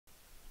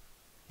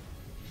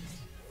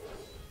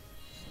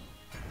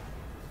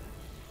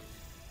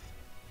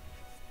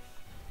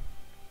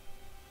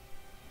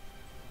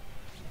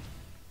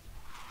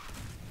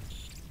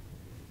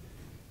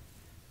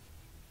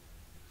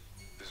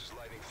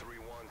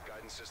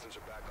guidance systems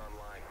are back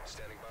online.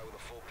 Standing by with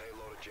a full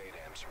payload of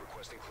JDAMs.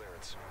 Requesting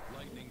clearance.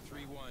 Lightning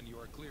 3-1, you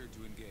are cleared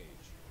to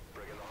engage.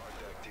 Bring in the hard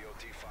deck.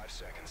 DOT 5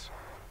 seconds.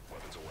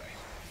 Weapons away.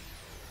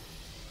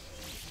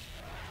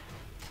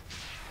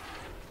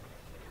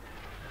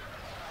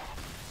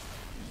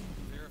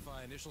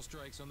 Verify initial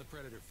strikes on the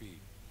Predator feed.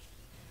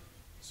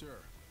 Sir,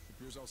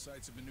 appears all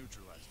sites have been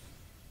neutralized.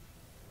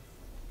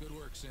 Good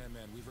work,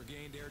 Sandman. We've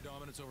regained air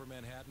dominance over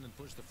Manhattan and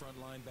pushed the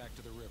front line back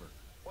to the river.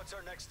 What's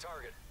our next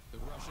target? The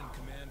Russian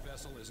command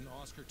vessel is an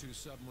Oscar II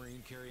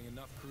submarine carrying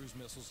enough cruise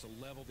missiles to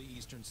level the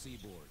eastern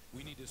seaboard.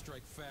 We need to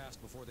strike fast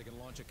before they can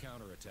launch a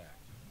counterattack.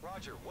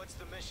 Roger, what's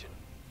the mission?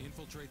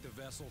 Infiltrate the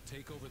vessel,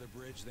 take over the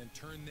bridge, then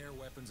turn their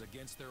weapons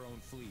against their own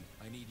fleet.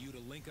 I need you to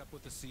link up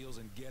with the SEALs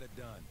and get it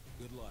done.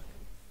 Good luck.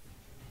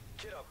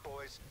 Get up,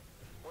 boys.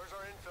 Where's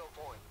our infill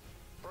point?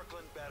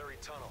 Brooklyn Battery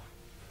Tunnel.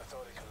 I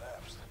thought it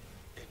collapsed.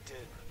 It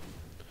did.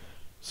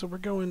 So we're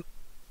going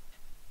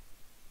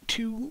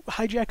to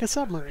hijack a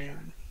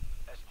submarine.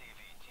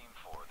 STV Team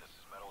 4, this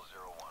is Metal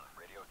 01.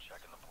 Radio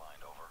checking the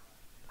blind, over.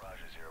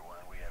 Roger 01,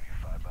 we have you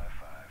 5 by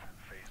 5.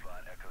 Phase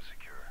line echo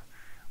secure.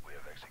 We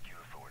have execute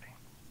authority.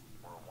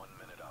 We're 1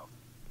 minute out.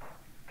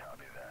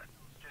 Copy that.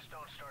 Just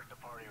don't start the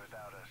party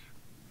without us.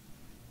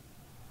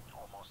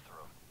 Almost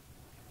through.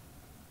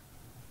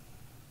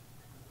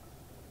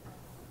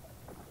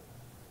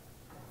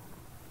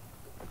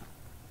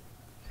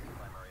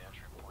 Primary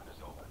entry point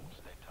is open.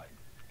 Stay tight.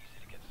 Easy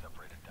to get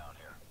separated down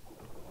here.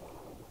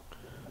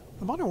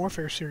 The Modern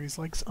Warfare series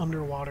likes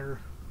underwater,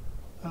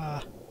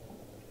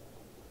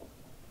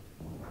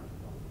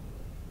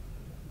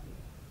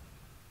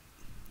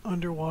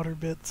 underwater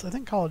bits. I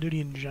think Call of Duty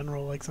in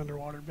general likes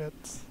underwater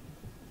bits.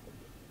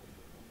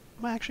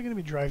 Am I actually going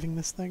to be driving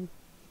this thing?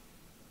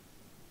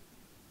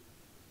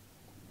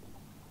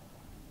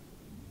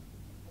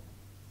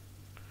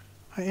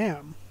 I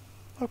am.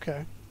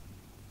 Okay.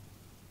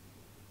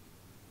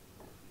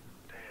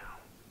 Damn.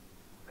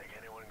 Think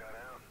anyone got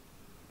out?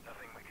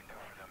 Nothing we can do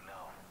for them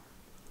now.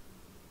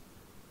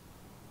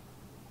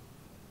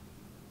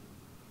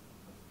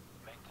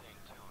 Maintain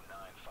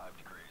 295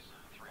 degrees,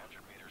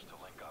 300 meters to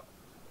link up.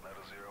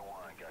 Metal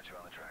 01, got you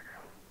on the tracker.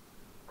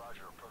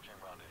 Roger, approaching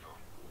rendezvous.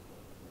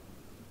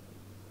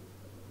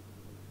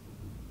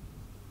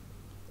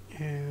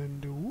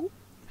 And whoop.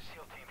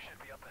 SEAL team should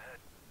be up ahead.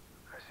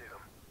 I see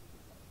them.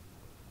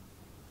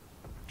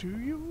 Do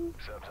you?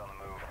 Subs on the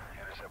move.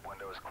 Intercept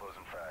window is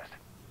closing fast.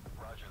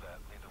 Roger that.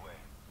 Lead the way.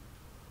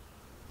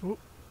 Oh,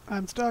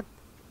 I'm stuck.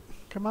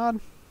 Come on.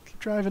 Keep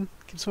driving.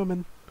 Keep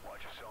swimming.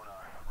 Watch your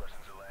sonar.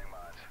 Russians are laying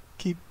mines.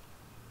 Keep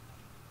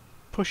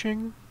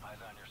pushing. Eyes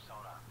on your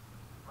sonar.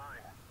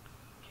 Mine.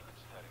 Keep it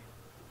steady.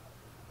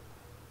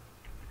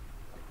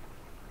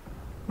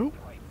 Oop.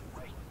 Right.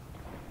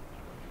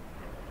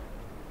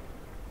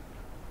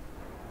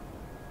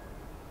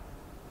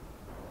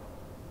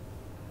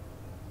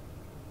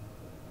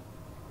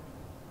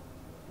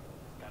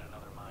 Got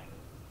another mine.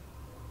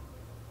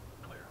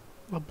 Clear.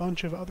 A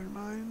bunch of other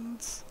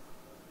mines.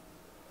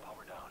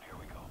 Power down. Here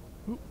we go.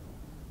 Oop.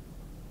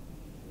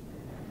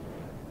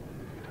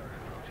 Target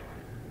approaching.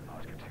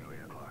 Oscar 2,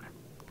 8 o'clock.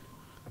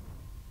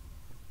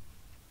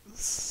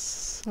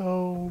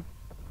 So...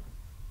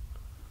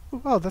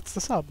 Oh, that's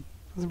the sub. I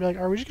was gonna be like,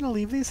 are we just gonna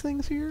leave these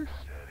things here?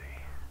 Steady.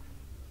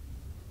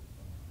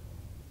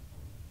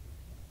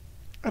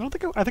 I don't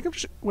think I think I'm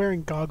just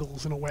wearing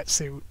goggles and a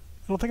wetsuit.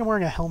 I don't think I'm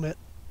wearing a helmet.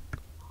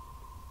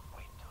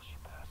 Wait till she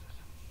passes.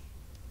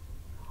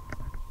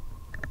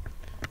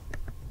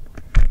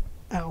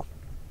 Ow.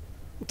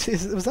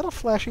 Was that a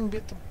flashing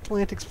bit to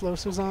plant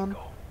explosives on?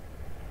 Go.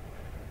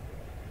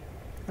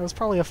 That was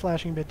probably a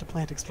flashing bit to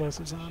plant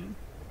explosives on.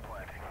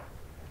 Planting.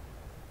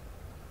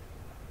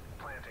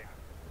 Planting.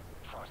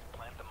 Frost,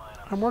 plant the mine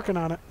on I'm the working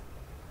side. on it.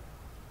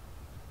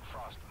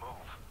 Frost, move.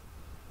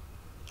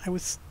 I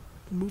was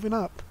moving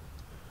up.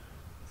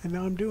 And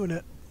now I'm doing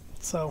it.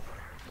 So,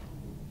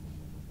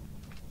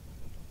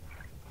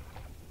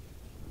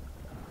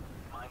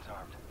 Mine's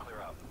armed.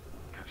 Clear out.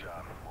 Good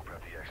job. We'll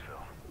prep the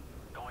exfil.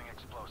 Going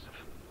explosive.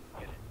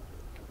 Hit it.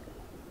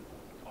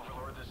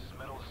 Overlord, this is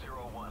Metal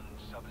 01.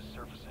 Sub is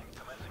surfacing.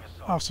 Commencing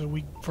assault. also,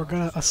 we're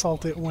gonna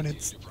assault it when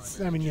it's...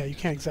 I mean, yeah, you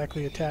can't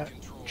exactly attach...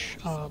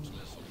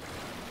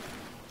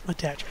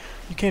 attach.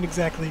 You can't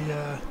exactly,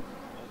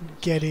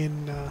 get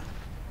in,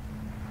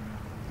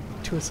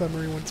 to a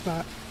submarine when it's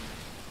not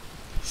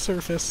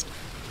surfaced.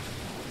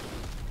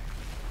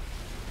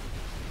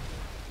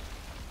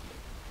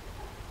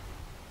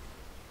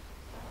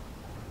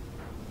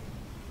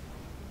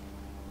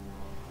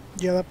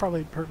 Yeah, that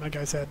probably hurt my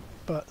guy's head,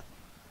 but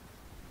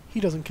he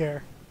doesn't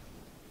care.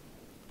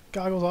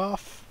 Goggles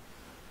off.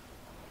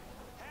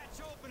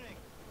 Hatch opening!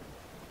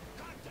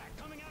 Contact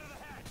coming out of the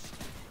hatch!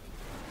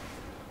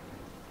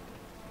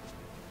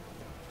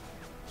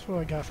 That's what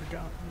I got for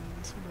gun.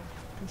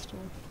 Pistol.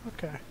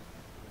 Okay.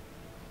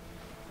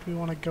 Do we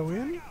want to go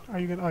in? Are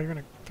you gonna? Oh, you're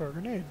gonna throw a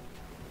grenade.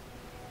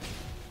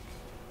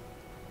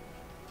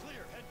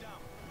 Clear, head down.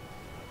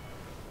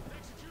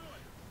 Thanks, Julian.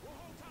 We'll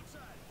hold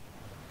topside.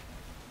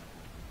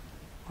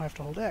 I have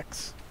to hold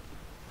X.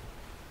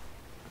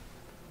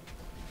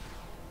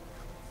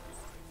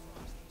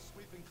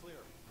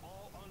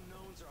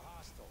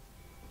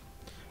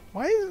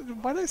 Why did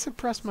I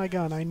suppress my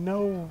gun? I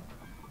know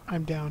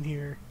I'm down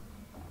here.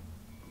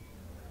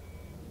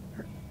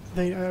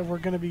 We're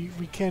gonna be,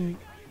 we can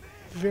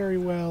very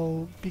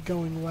well be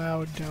going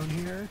loud down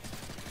here.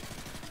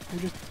 We're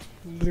just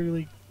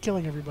literally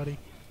killing everybody.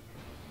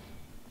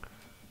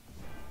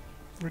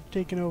 We're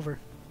taking over.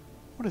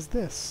 What is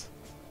this?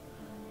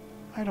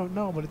 I don't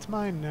know, but it's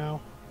mine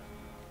now.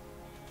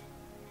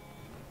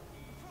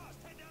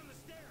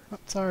 Oh,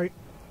 sorry.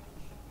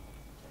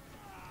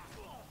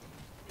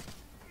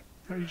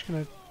 Are you just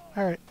gonna...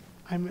 Alright.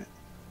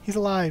 He's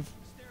alive.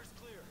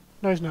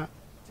 No, he's not.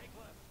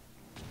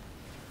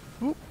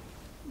 Oop.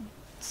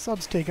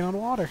 Sub's taking on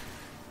water.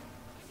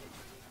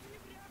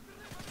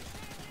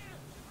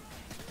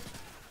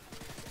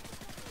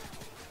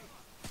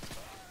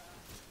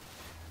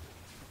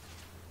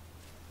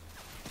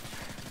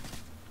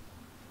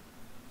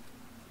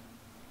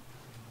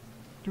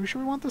 Are we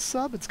sure we want the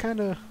sub? It's kind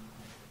of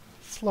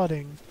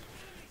flooding.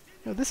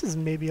 You know, this is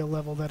maybe a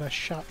level that a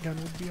shotgun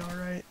would be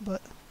alright,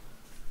 but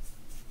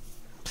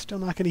I'm still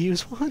not going to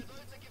use one.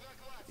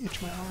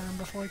 Itch my arm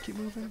before I keep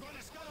moving.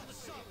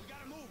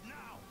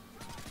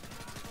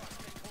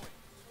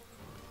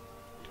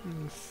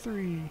 2,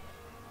 3.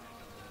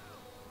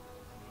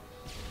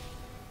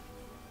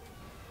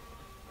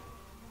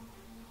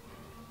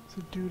 There's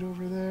a dude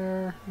over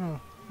there. Oh,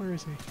 where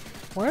is he?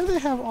 Why do they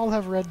all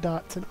have red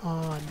dots and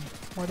on?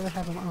 Why do they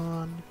have them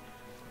on?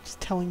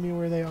 Just telling me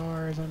where they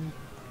are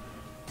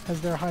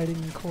as they're hiding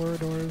in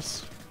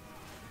corridors.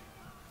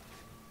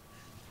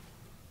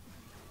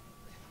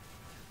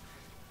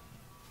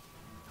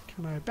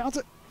 Can I bounce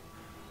it?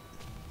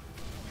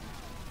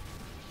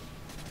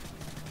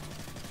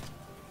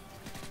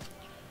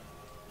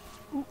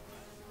 Ooh.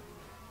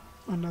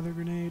 Another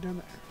grenade down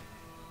there.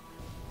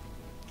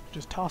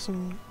 Just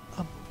tossing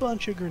a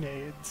bunch of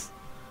grenades.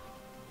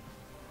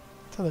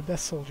 That's how the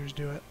best soldiers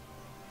do it.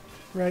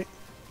 Right?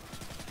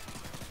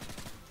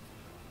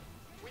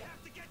 We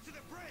have to get to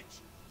the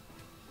bridge.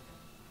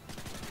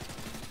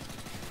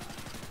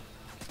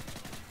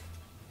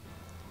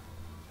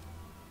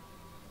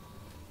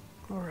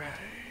 Alright.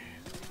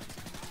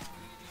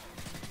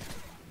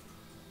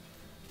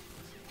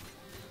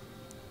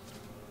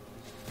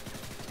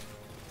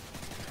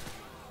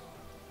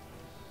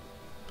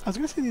 I was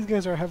gonna say these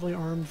guys are heavily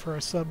armed for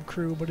a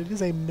sub-crew, but it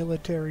is a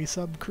military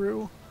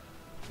sub-crew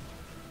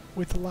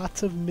with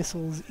lots of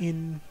missiles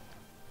in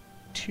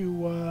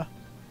to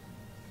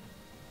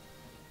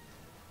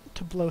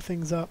blow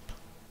things up.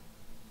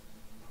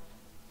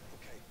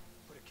 Okay,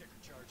 put a kicker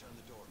charge on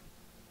the door.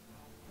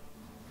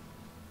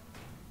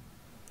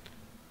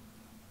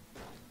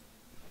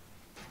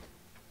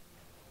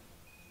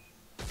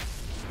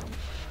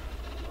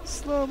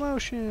 Slow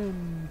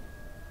motion!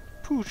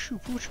 Poochoo,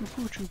 poochoo,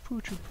 poochoo,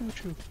 poochoo,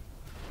 poochoo. I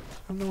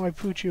don't know why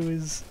poochoo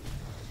is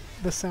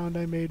the sound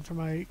I made for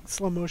my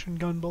slow motion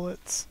gun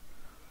bullets.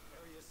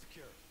 Area is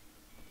secure.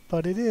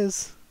 But it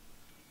is.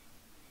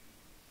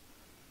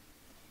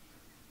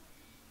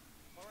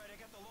 All right, I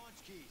got the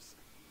launch keys.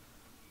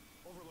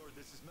 Overlord,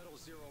 this is Metal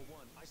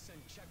 01. I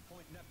send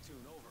checkpoint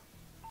Neptune, over.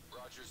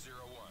 Roger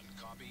 01.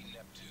 Copy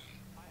Neptune.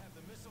 I have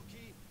the missile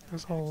key. And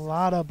There's a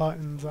lot of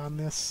buttons on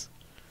this,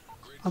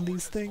 on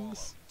these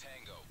things.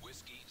 Tango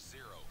Whiskey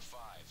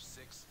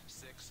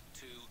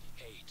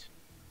 056628.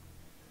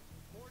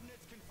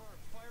 coordinates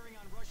confirmed. Firing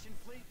on Russian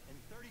fleet in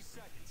 30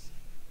 seconds.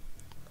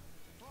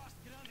 Frost,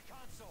 get on the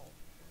console.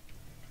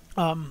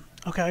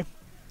 Okay.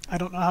 I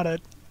don't know how to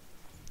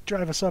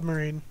drive a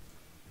submarine.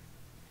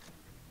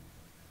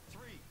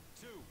 3,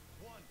 2,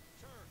 1,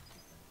 turn.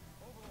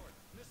 Overlord,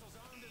 missiles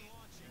armed and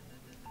launching.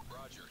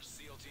 Roger.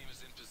 SEAL team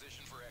is in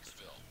position for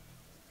exfil.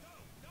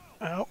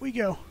 Out we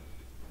go.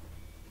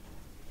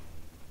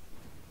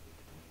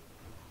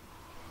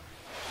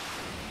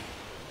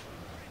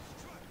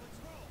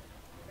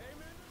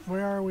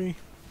 Where are we?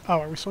 Oh,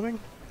 are we swimming?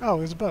 Oh,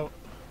 there's a boat.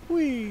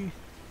 Whee!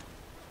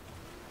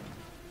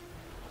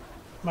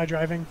 Am I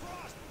driving?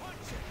 Frost, punch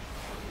it.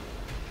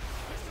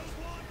 Missiles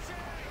launching.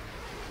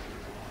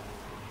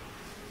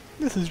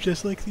 This is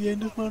just like the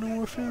end of Modern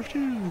Warfare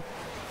 2.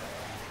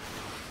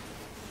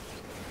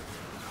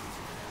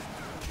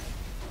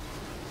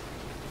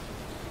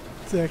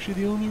 It's actually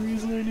the only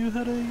reason I knew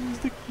how to use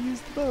the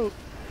boat.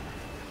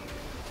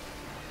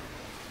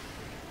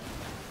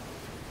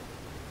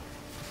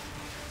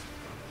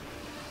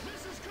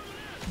 Missiles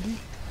coming in.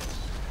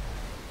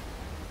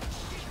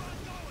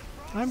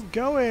 I'm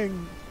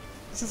going!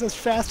 This is as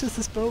fast as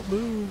this boat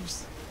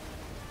moves.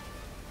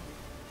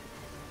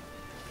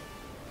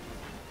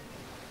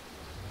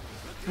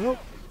 Oh,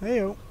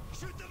 hey-oh.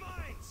 Shoot the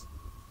mines.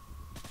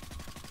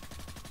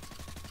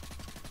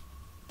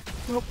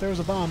 Oh, there was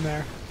a bomb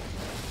there.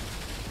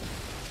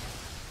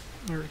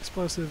 Or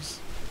explosives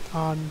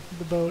on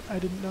the boat. I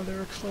didn't know there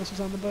were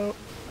explosives on the boat.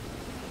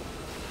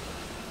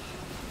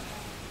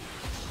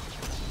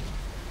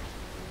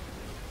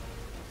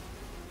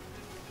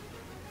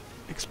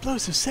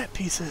 Explosive set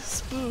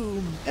pieces!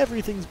 Boom!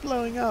 Everything's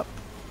blowing up!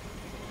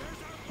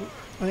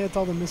 I think it's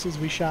all the missiles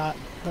we shot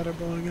that are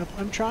blowing up.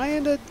 I'm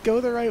trying to go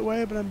the right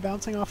way, but I'm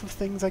bouncing off of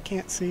things I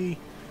can't see.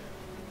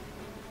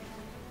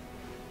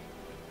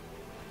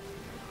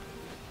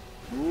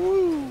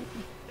 Woo! There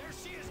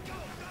she is. Go,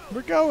 go.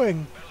 We're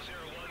going.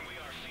 Metal 01, we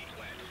are feet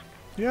wet.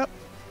 Yep.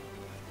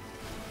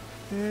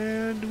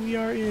 And we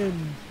are in.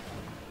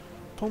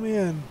 Pull me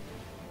in.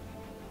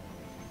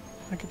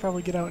 I could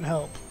probably get out and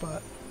help,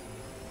 but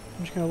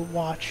I'm just gonna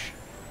watch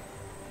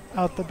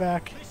out the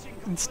back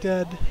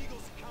instead.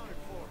 Eagles accounted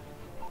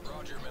for.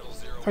 Roger, Metal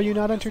 01. Are you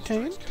not Missile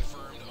entertained? strikes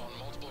confirmed on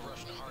multiple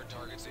Russian hard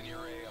targets in your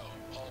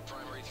AO. All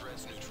primary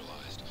threats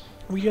neutralized.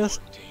 We just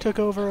took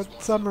over a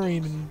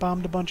submarine and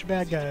bombed a bunch of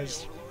bad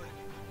guys.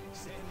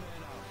 Sandman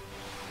out.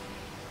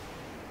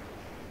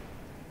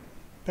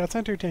 That's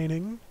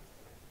entertaining.